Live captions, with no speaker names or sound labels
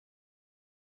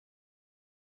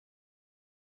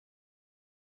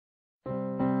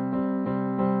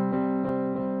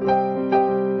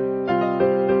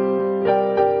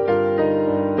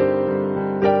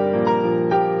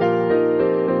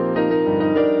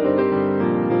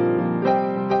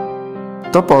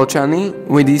Topoľčany,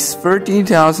 with its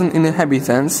 30,000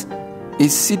 inhabitants,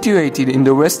 is situated in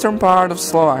the western part of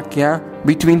Slovakia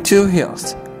between two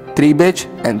hills, Tribeč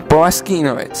and Považský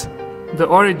Inovec. The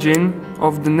origin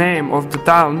of the name of the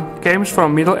town comes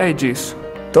from Middle Ages.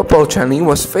 Topoľčany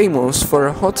was famous for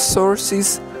hot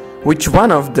sources, which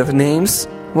one of the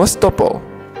names was Topol.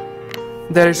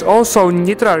 There is also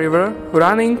Nitra River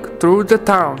running through the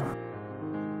town.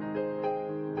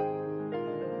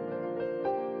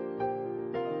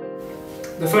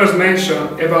 The first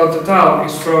mention about the town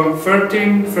is from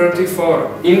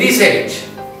 1334. In this age,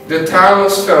 the town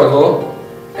was feudal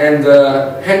and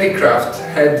handicraft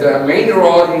had a main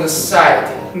role in the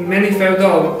society. Many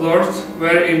feudal lords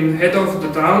were in head of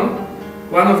the town.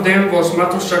 One of them was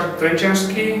Matušak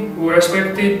Trenčanský, who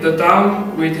respected the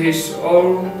town with his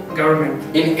own government.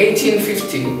 In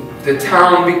 1850, the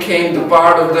town became the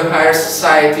part of the higher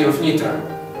society of Nitra,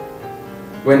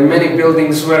 when many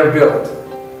buildings were built.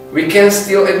 We can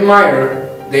still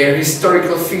admire their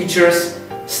historical features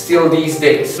still these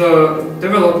days. The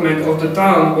development of the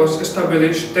town was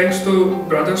established thanks to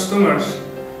Brothers Tumers.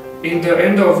 In the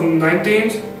end of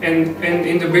 19th and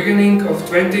in the beginning of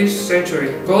 20th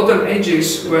century. Golden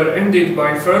ages were ended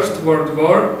by First World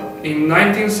War. In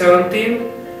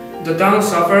 1917, the town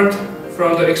suffered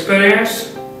from the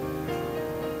experience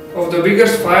of the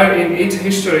biggest fire in its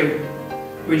history,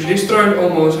 which destroyed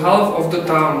almost half of the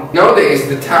town. Nowadays,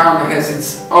 the town has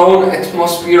its own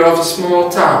atmosphere of a small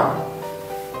town.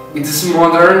 It is a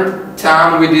modern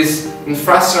town with its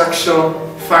infrastructure,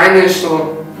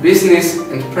 financial, business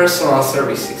and personal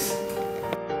services.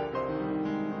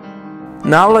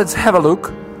 Now let's have a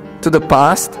look to the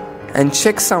past and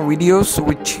check some videos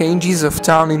with changes of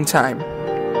town in time.